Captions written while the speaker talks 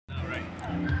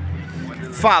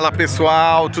Fala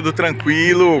pessoal, tudo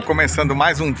tranquilo? Começando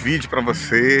mais um vídeo para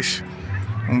vocês.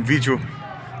 Um vídeo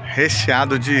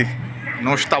recheado de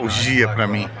nostalgia para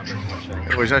mim.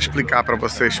 Eu vou já explicar para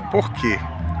vocês por quê.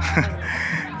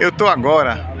 Eu tô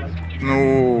agora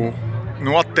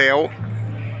no hotel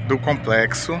do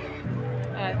complexo.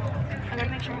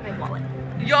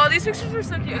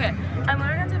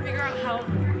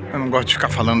 Eu não gosto de ficar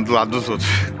falando do lado dos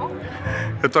outros.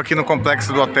 Eu tô aqui no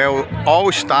complexo do hotel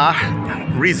All Star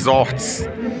Resorts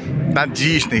da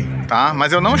Disney, tá?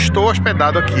 Mas eu não estou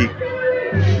hospedado aqui.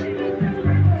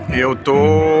 Eu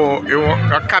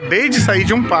acabei de sair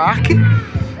de um parque,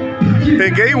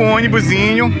 peguei o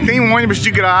ônibusinho, tem um ônibus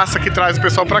de graça que traz o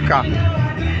pessoal pra cá.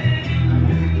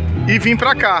 E vim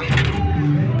pra cá,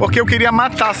 porque eu queria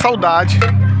matar a saudade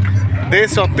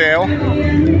desse hotel,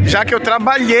 já que eu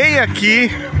trabalhei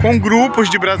aqui com grupos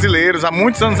de brasileiros há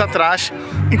muitos anos atrás.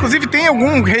 Inclusive tem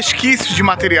algum resquício de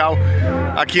material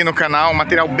aqui no canal, um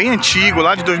material bem antigo,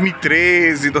 lá de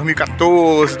 2013,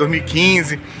 2014,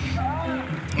 2015,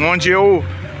 onde eu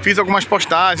fiz algumas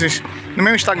postagens. No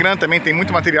meu Instagram também tem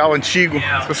muito material antigo,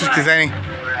 se vocês quiserem.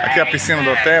 Aqui é a piscina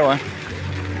do hotel, ó.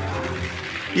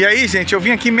 E aí, gente, eu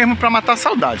vim aqui mesmo pra matar a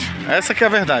saudade. Essa que é a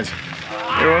verdade.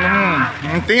 Eu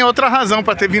não tenho outra razão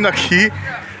pra ter vindo aqui,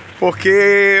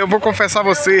 porque eu vou confessar a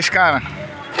vocês, cara.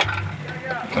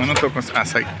 Eu não tô conseguindo. Ah,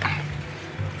 saí.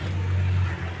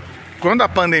 Quando a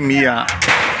pandemia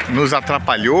nos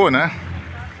atrapalhou, né?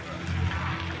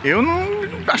 Eu não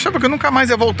achava que eu nunca mais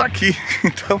ia voltar aqui.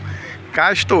 Então,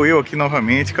 cá estou eu aqui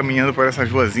novamente, caminhando por essas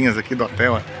ruazinhas aqui do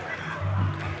hotel.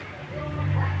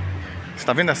 Você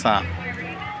tá vendo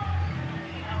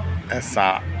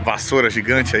essa vassoura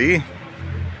gigante aí?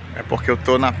 É porque eu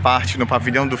tô no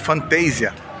pavilhão do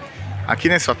Fantasia. Aqui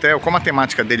nesse hotel, como a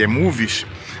temática dele é movies,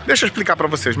 deixa eu explicar para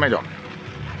vocês melhor.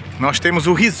 Nós temos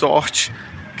o resort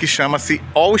que chama-se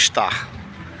All Star.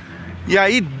 E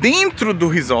aí dentro do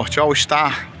resort All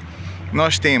Star,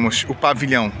 nós temos o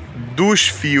pavilhão dos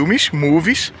filmes,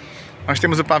 movies, nós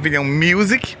temos o pavilhão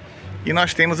music e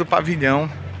nós temos o pavilhão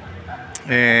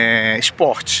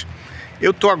esporte.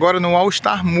 Eu tô agora no All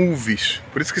Star Movies,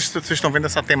 por isso que vocês estão vendo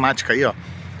essa temática aí, ó.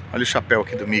 Olha o chapéu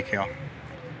aqui do Mickey, ó.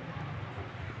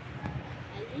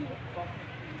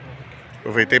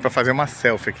 Aproveitei para fazer uma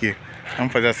selfie aqui.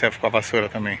 Vamos fazer a selfie com a vassoura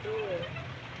também.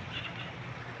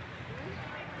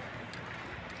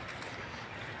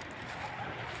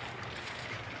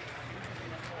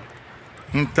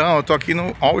 Então, eu tô aqui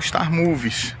no All Star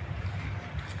Movies.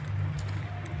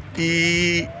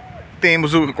 E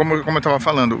temos, como eu estava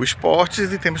falando, o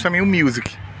esportes e temos também o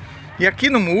music. E aqui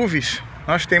no Movies,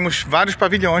 nós temos vários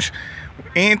pavilhões.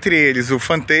 Entre eles o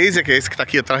Fantasia, que é esse que está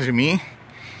aqui atrás de mim.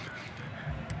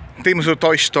 Temos o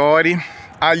Toy Story.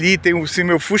 Ali tem Se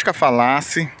Meu Fusca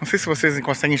Falasse. Não sei se vocês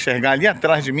conseguem enxergar. Ali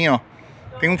atrás de mim, ó,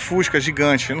 tem um Fusca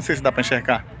gigante. Eu não sei se dá para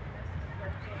enxergar.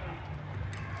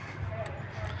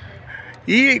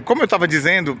 E como eu estava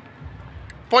dizendo,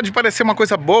 pode parecer uma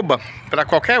coisa boba para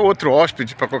qualquer outro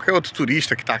hóspede, para qualquer outro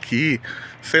turista que está aqui,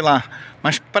 sei lá.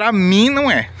 Mas para mim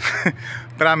não é.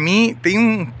 Para mim tem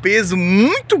um peso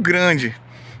muito grande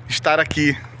estar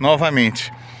aqui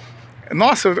novamente.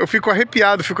 Nossa, eu fico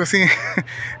arrepiado, fico assim,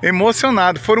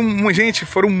 emocionado. Foram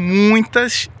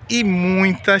muitas e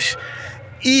muitas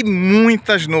e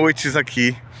muitas noites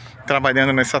aqui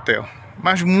trabalhando nesse hotel.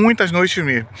 Mas muitas noites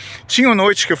mesmo. Tinham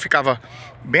noites que eu ficava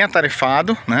bem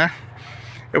atarefado, né?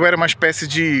 Eu era uma espécie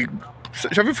de...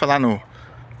 Já ouviu falar no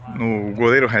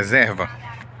goleiro reserva?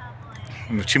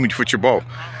 No time de futebol,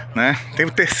 né? Tem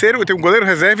o goleiro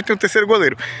reserva e tem o terceiro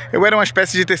goleiro. Eu era uma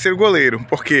espécie de terceiro goleiro,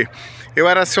 porque eu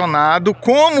era acionado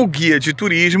como guia de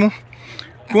turismo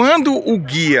quando o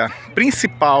guia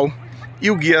principal e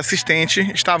o guia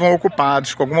assistente estavam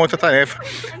ocupados com alguma outra tarefa.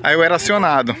 Aí eu era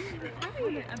acionado.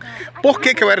 Por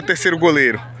que eu era o terceiro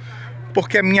goleiro?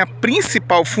 Porque a minha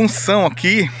principal função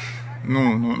aqui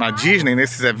na Disney,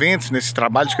 nesses eventos, nesses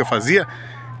trabalhos que eu fazia,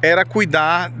 era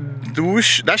cuidar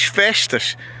das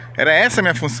festas. Era essa a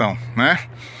minha função, né?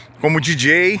 Como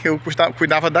DJ, eu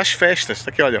cuidava das festas.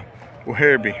 Tá aqui, olha, o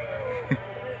Herbie.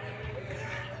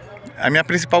 A minha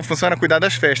principal função era cuidar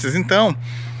das festas. Então,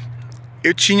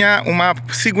 eu tinha uma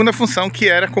segunda função que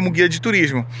era como guia de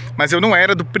turismo. Mas eu não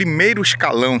era do primeiro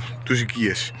escalão dos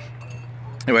guias.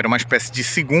 Eu era uma espécie de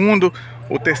segundo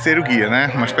ou terceiro guia,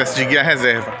 né? Uma espécie de guia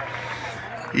reserva.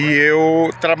 E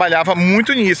eu trabalhava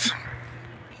muito nisso.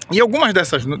 E algumas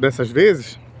dessas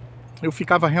vezes eu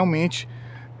ficava realmente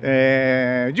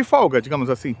de folga,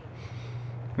 digamos assim,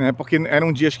 né? Porque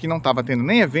eram dias que não estava tendo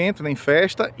nem evento, nem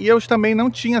festa, e eu também não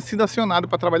tinha sido acionado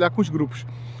para trabalhar com os grupos.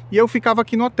 E eu ficava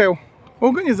aqui no hotel,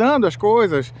 organizando as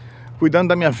coisas, cuidando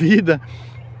da minha vida.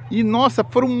 E nossa,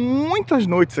 foram muitas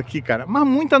noites aqui, cara. Mas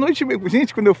muita noite mesmo.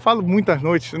 Gente, quando eu falo muitas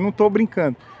noites, eu não tô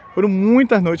brincando. Foram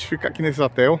muitas noites ficar aqui nesse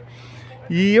hotel.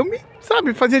 E eu,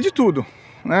 sabe, fazia de tudo,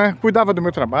 né? Cuidava do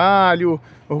meu trabalho,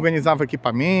 organizava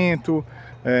equipamento,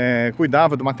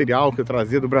 cuidava do material que eu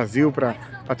trazia do Brasil para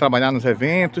trabalhar nos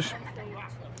eventos.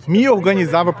 Me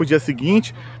organizava para o dia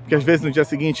seguinte, porque às vezes no dia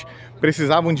seguinte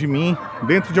precisavam de mim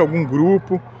dentro de algum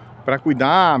grupo para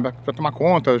cuidar, para tomar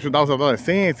conta, ajudar os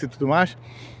adolescentes e tudo mais.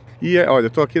 E olha, eu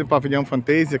tô aqui no pavilhão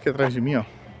Fantasy, aqui atrás de mim, ó.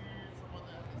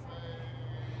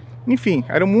 Enfim,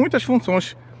 eram muitas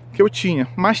funções que eu tinha,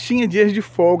 mas tinha dias de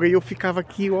folga e eu ficava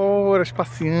aqui horas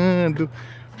passeando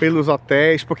pelos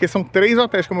hotéis, porque são 3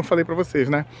 hotéis, como eu falei pra vocês,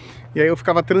 né? E aí eu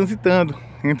ficava transitando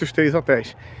entre os 3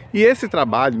 hotéis. E esse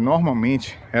trabalho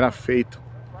normalmente era feito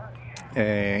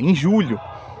em julho,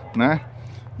 né?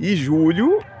 E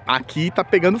julho aqui tá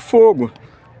pegando fogo.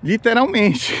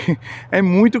 Literalmente, é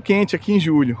muito quente aqui em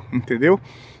julho, entendeu?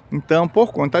 Então,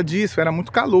 por conta disso, era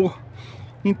muito calor.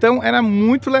 Então, era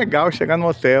muito legal chegar no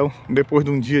hotel, depois de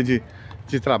um dia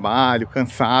de trabalho,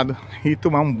 cansado, e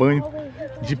tomar um banho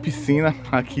de piscina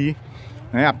aqui,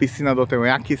 né? A piscina do hotel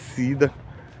é aquecida.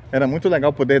 Era muito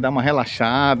legal poder dar uma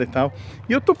relaxada e tal.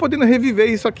 E eu tô podendo reviver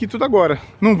isso aqui tudo agora.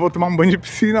 Não vou tomar um banho de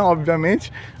piscina,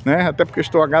 obviamente, né? Até porque eu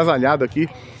estou agasalhado aqui.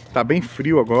 Tá bem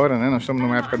frio agora, né? Nós estamos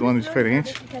numa época do ano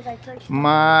diferente.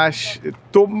 Mas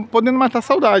tô podendo matar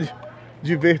saudade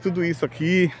de ver tudo isso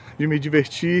aqui, de me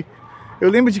divertir. Eu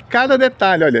lembro de cada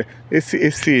detalhe, olha.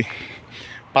 Esse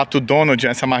Pato Donald,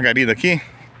 essa margarida aqui.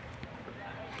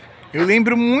 Eu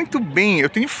lembro muito bem. Eu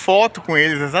tenho foto com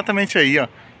eles exatamente aí, ó.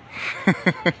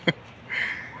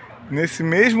 Nesse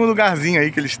mesmo lugarzinho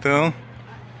aí que eles estão.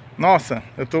 Nossa,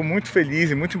 eu tô muito feliz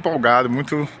e muito empolgado,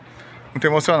 muito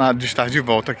emocionado de estar de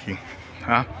volta aqui,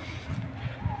 tá?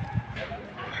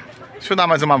 Deixa eu dar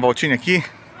mais uma voltinha aqui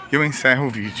e eu encerro o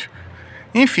vídeo.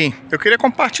 Enfim, eu queria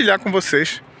compartilhar com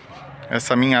vocês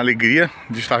essa minha alegria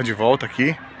de estar de volta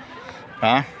aqui,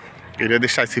 tá? Queria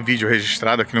deixar esse vídeo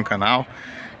registrado aqui no canal.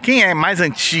 Quem é mais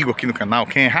antigo aqui no canal,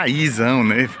 quem é raizão,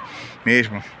 né,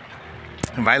 mesmo,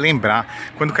 vai lembrar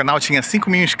quando o canal tinha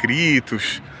 5.000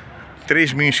 inscritos,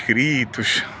 3.000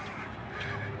 inscritos,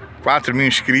 4.000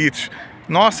 inscritos.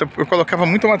 Nossa, eu colocava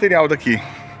muito material daqui.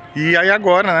 E aí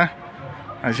agora, né,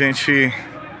 a gente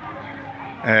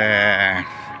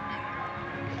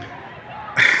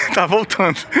tá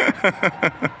voltando.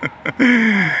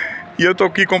 E eu tô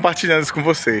aqui compartilhando isso com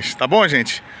vocês, tá bom,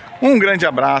 gente? Um grande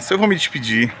abraço, eu vou me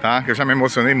despedir, tá? Que eu já me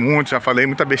emocionei muito, já falei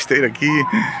muita besteira aqui.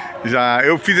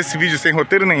 Eu fiz esse vídeo sem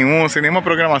roteiro nenhum, sem nenhuma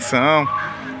programação.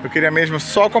 Eu queria mesmo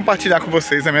só compartilhar com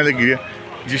vocês a minha alegria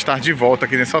de estar de volta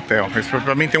aqui nesse hotel. Isso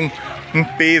pra mim tem um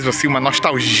peso, assim, uma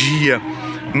nostalgia,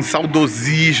 um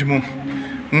saudosismo,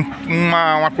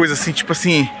 uma coisa assim, tipo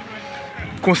assim,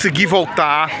 conseguir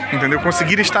voltar, entendeu?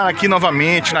 Conseguir estar aqui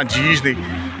novamente na Disney,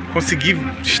 conseguir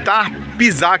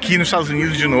pisar aqui nos Estados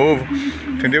Unidos de novo,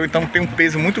 entendeu? Então tem um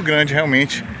peso muito grande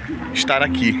realmente estar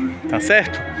aqui, tá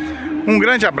certo? Um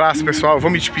grande abraço, pessoal,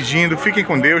 vou me despedindo, fiquem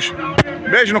com Deus,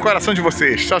 beijo no coração de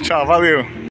vocês, tchau, tchau, valeu!